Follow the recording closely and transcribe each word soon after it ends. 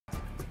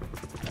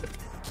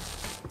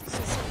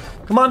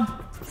Come on.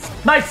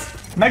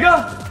 Nice.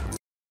 Mega.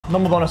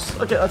 Normal bonus.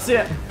 Okay, let's see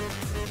it.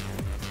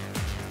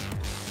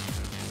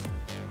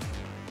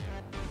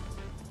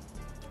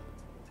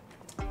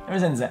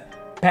 Everything's it.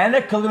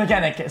 Panda kill the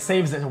mechanic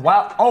saves it.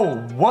 Wow. Oh,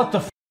 what the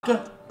f?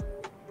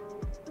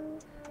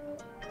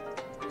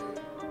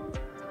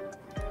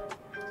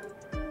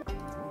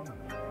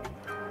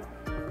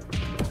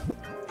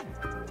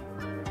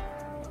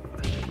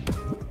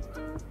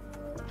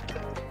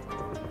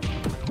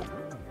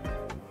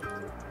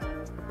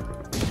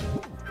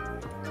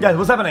 Guys,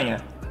 what's happening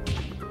here?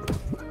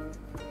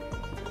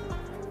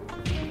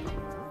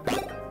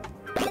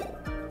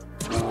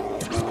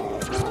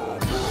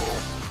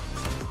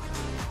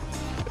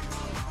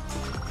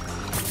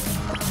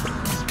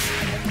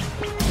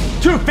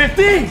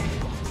 $250?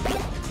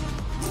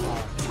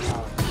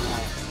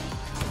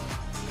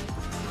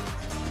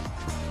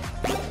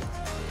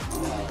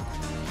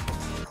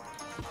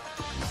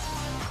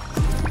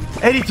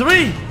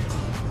 $83?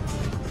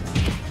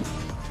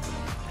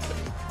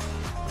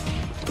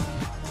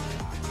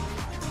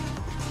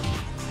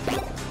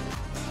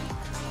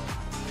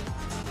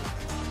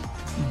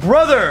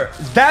 Brother,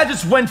 that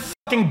just went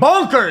fucking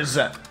bonkers!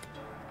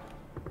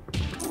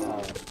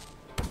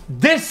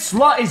 This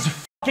slot is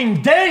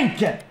fucking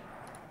dank! Let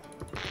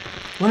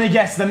me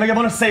guess, the Mega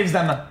Bonus saves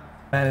them.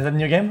 Man, is that a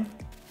new game?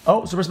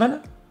 Oh, Super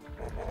Spin?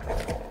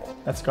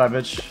 That's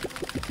garbage.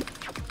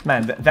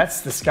 Man,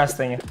 that's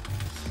disgusting.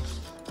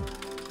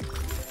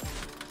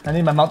 I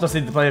need my Malto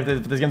seed to play for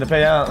this game to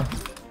pay out.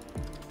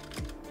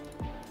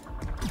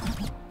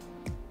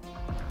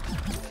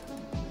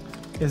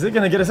 Is it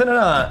gonna get us in or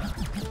not?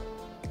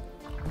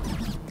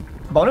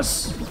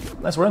 Bonus?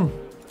 Nice, we're in.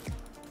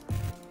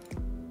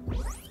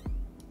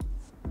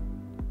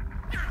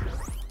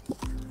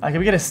 Can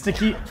we get a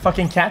sticky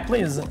fucking cat,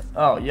 please?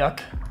 Oh,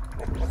 yuck.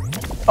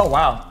 Oh,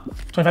 wow.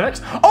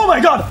 25x? Oh my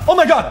god! Oh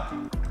my god!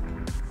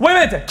 Wait a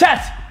minute!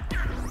 Cat!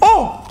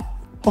 Oh!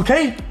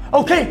 Okay,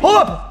 okay, hold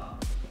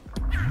up!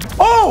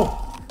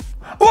 Oh!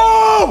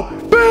 Oh!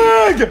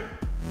 Big!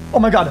 Oh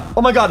my god,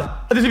 oh my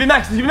god. This will be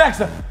max, this will be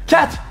max.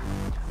 Cat!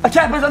 A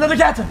cat, please, another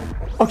cat!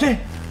 Okay.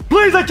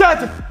 Please, a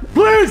cat!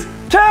 Please!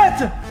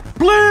 Cat!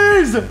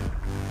 Please!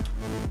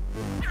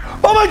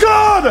 Oh my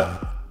god!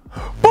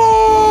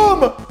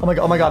 Boom! Oh my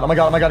god, oh my god, oh my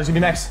god, oh my god, it's gonna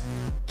be max.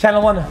 Cat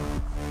on one.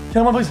 Cat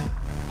on one, please.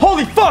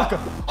 Holy fuck!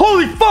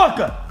 Holy fuck!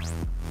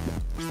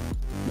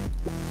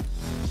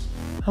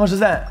 How much is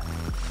that?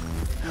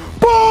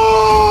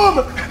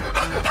 Boom!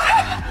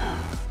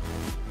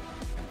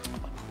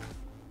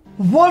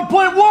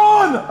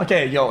 1.1!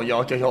 Okay, yo,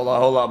 okay, hold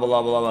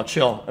on,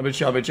 chill. A bit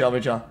chill.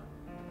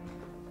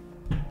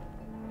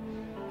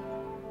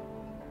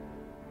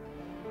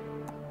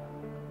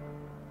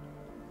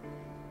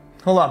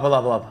 Hold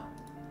up.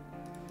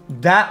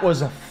 That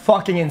was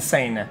fucking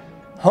insane.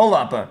 Hold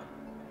up.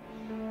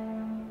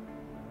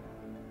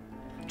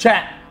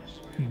 Chat,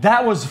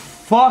 that was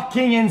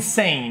fucking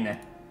insane.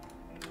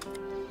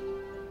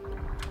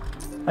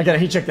 I gotta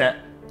heat check that.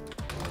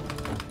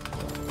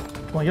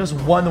 Come on, give us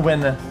one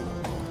win.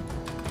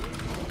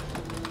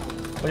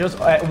 Give us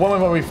one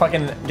win where we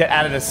fucking get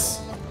out of this.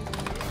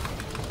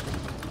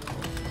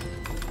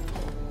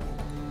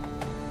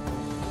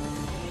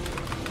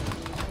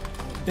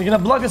 You're gonna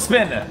block a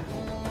spin.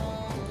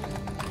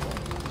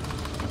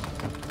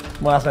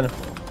 One last spin.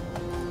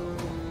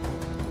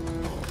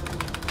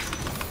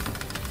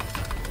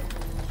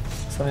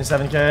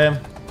 $77K.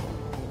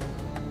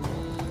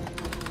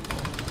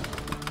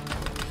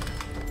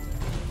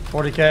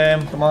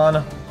 40K, come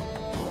on.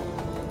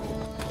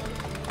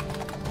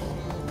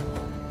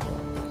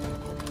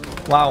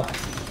 Wow.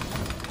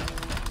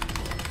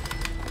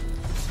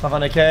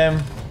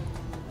 500K.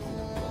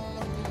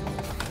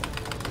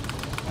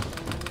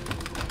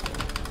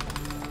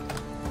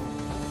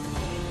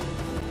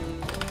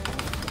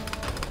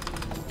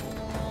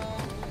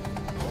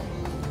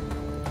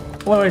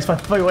 Wait,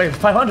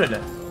 500.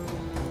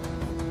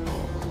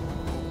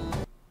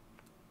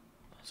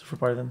 So for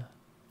part then.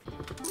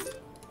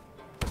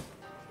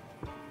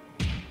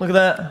 Look at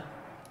that.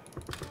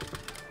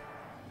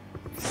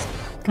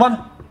 Come on.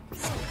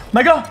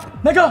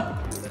 Mega!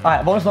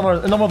 Alright, bonus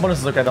number, no more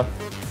bonuses, okay though.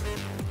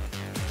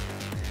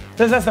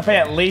 This has to pay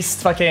at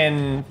least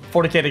fucking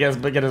 40K to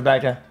get us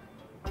back.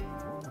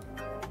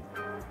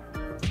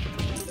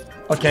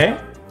 Okay.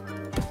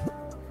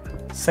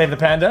 Save the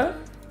panda.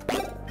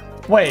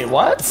 Wait,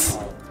 what?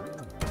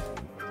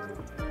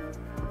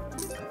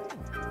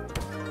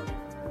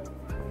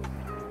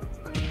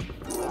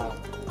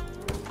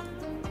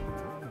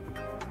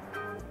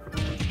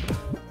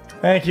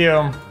 Thank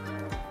you.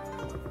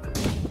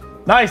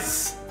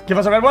 Nice. Give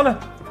us a red one.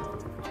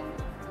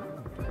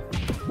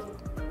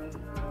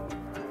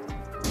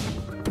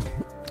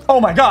 Oh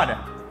my god.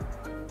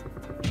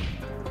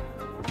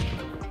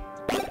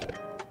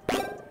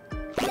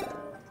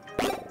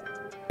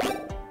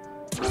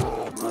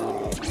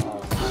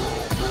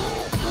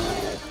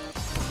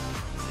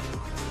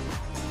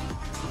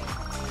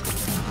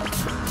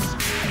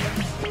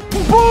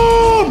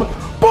 Boom!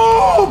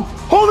 Boom!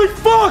 Holy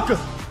fuck!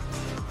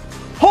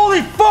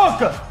 Holy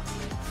fuck?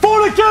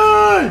 40k!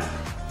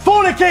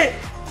 40k!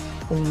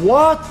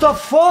 What the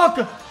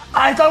fuck?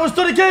 I thought it was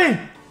 30k!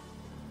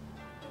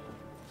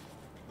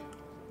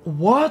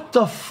 What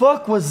the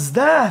fuck was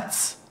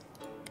that?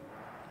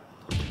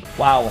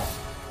 Wow.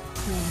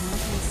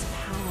 Relentless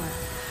power.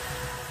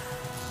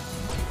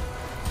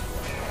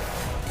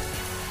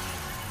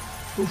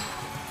 Oof.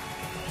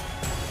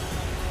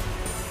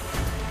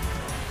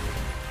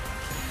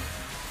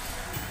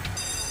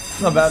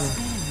 Not bad.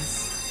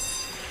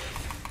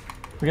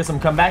 We get some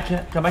comeback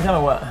time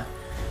or what?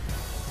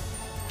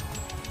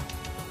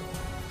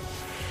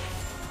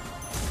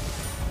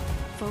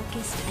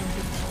 Focused and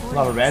victorious. A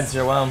lot of reds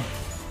here, wow.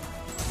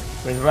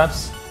 Raise the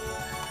reps.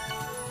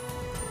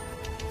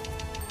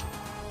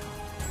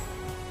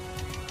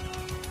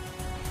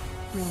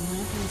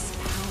 Relentless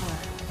power.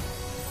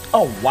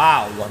 Oh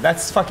wow,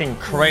 that's fucking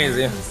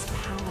crazy. Relentless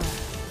power.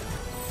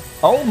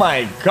 Oh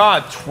my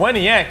god,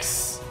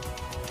 20x.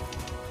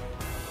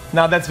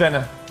 Now that's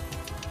Venom.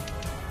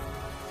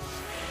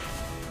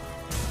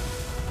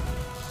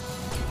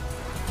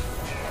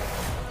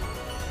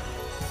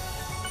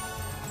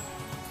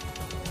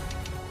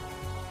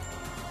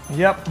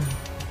 Yep.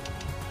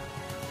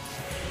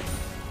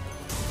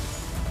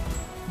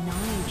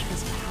 Knowledge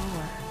is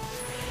power.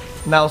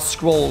 Now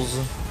scrolls.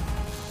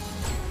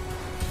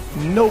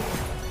 Nope.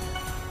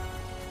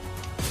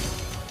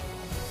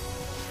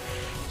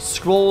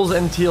 Scrolls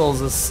and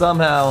teals is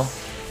somehow.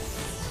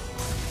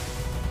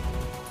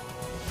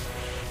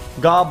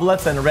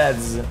 Goblets and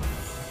reds.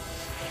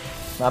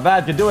 Not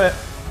bad, could do it.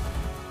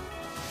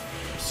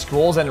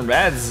 Scrolls and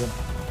reds.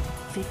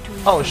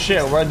 Victory. Oh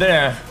shit, we're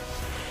there.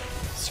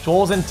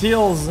 Scrolls and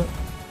teals.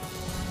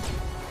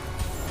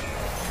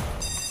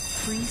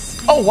 Free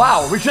space. Oh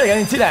wow, retreat, I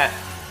didn't see that.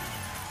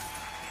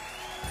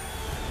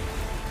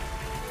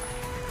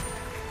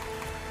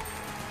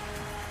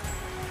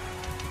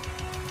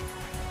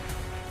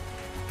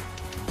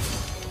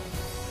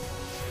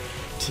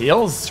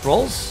 Teals?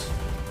 Scrolls?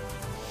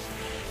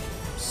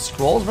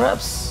 Scrolls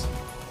perhaps?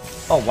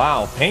 Oh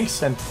wow,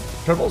 pinks and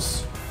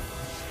purples.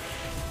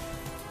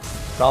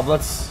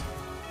 Goblets.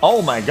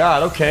 Oh my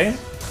god, okay.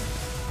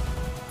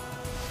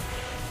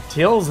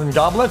 Teals and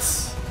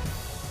goblets?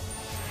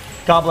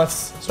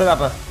 Goblets, straight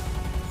up.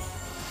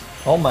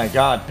 Oh my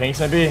god, pinks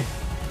maybe.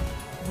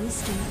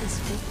 Wisdom is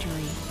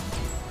victory.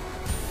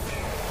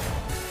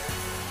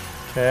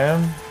 Okay.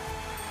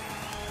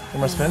 One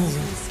more spins.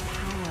 Relentless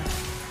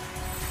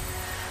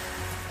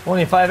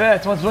power.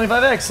 25x,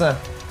 25x.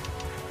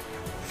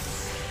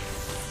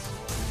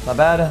 Not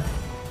bad.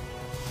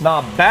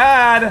 Not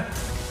bad.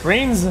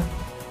 Greens.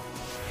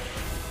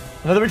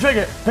 Another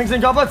retrigger. Pinks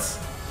and goblets.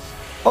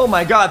 Oh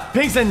my god,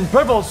 pinks and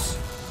purples.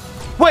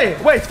 Wait,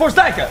 it's 4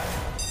 stack.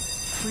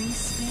 Free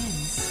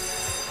spins.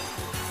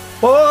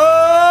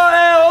 Oh,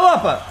 hey, hold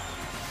up.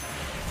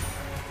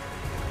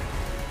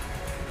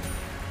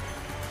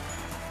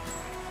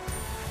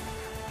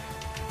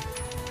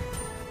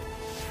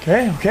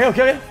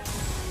 Okay.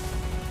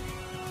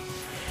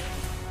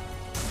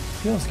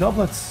 Feels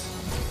goblets.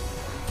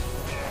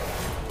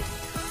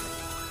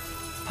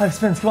 5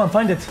 spins, come on,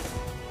 find it.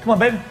 Come on,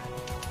 babe.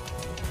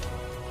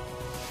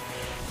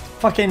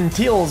 Fucking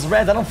teals,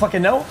 red, I don't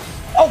fucking know.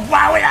 Oh,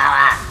 wow,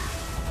 yeah.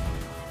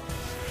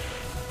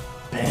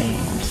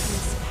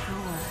 Bangs.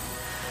 Power.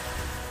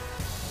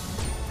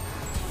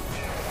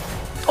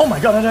 Oh my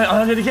god,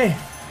 180k.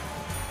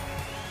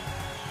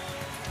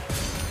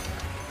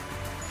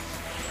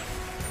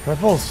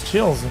 Purples,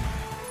 chills.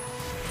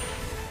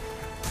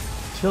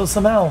 Chills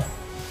somehow.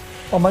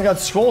 Oh my god,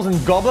 scrolls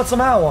and goblets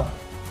somehow.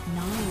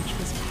 Knowledge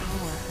is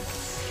power.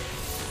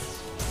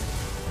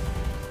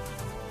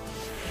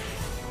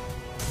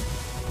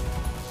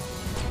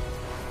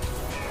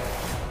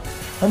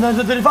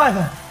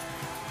 135.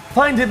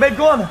 Find it, babe,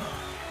 go on.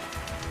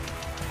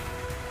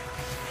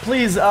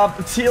 Please,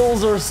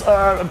 teals or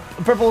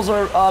purples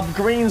or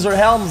greens or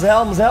helms.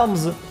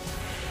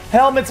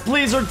 Helmets,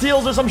 please, or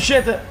teals or some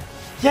shit.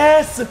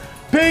 Yes!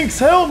 Pinks,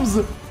 helms!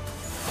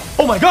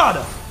 Oh my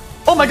god!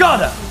 Oh my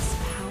god! Is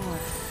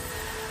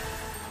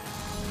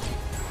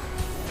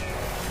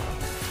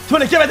power.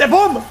 20k right there,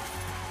 boom!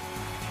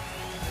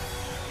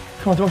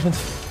 Come on, Dorfmans.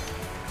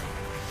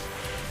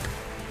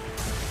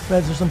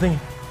 Reds or something.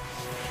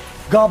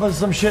 Goblets or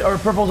some shit, or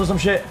purples or some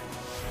shit.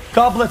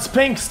 Goblets,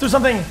 pinks, do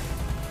something!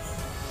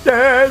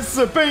 Yes!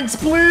 Pinks,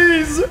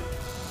 please!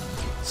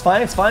 It's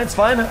fine.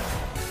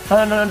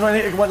 No,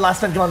 one last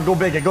spin, come on, go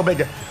big. Go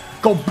big!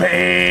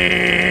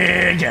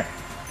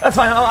 That's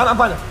fine, I'm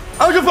fine.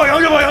 I'm good for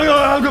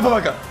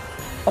fuck.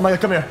 Oh my god,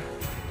 come here.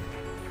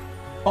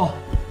 Oh.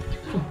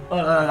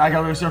 I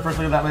gotta restore first,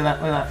 look at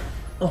that.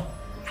 Oh.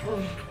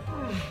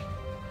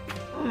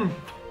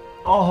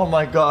 Oh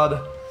my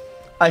god.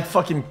 I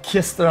fucking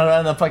kissed her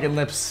on the fucking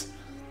lips.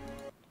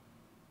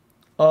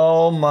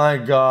 Oh my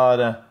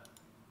god.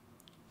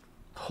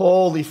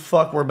 Holy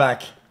fuck, we're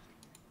back.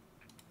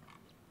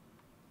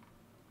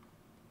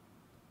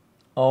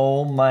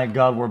 Oh my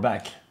god, we're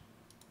back.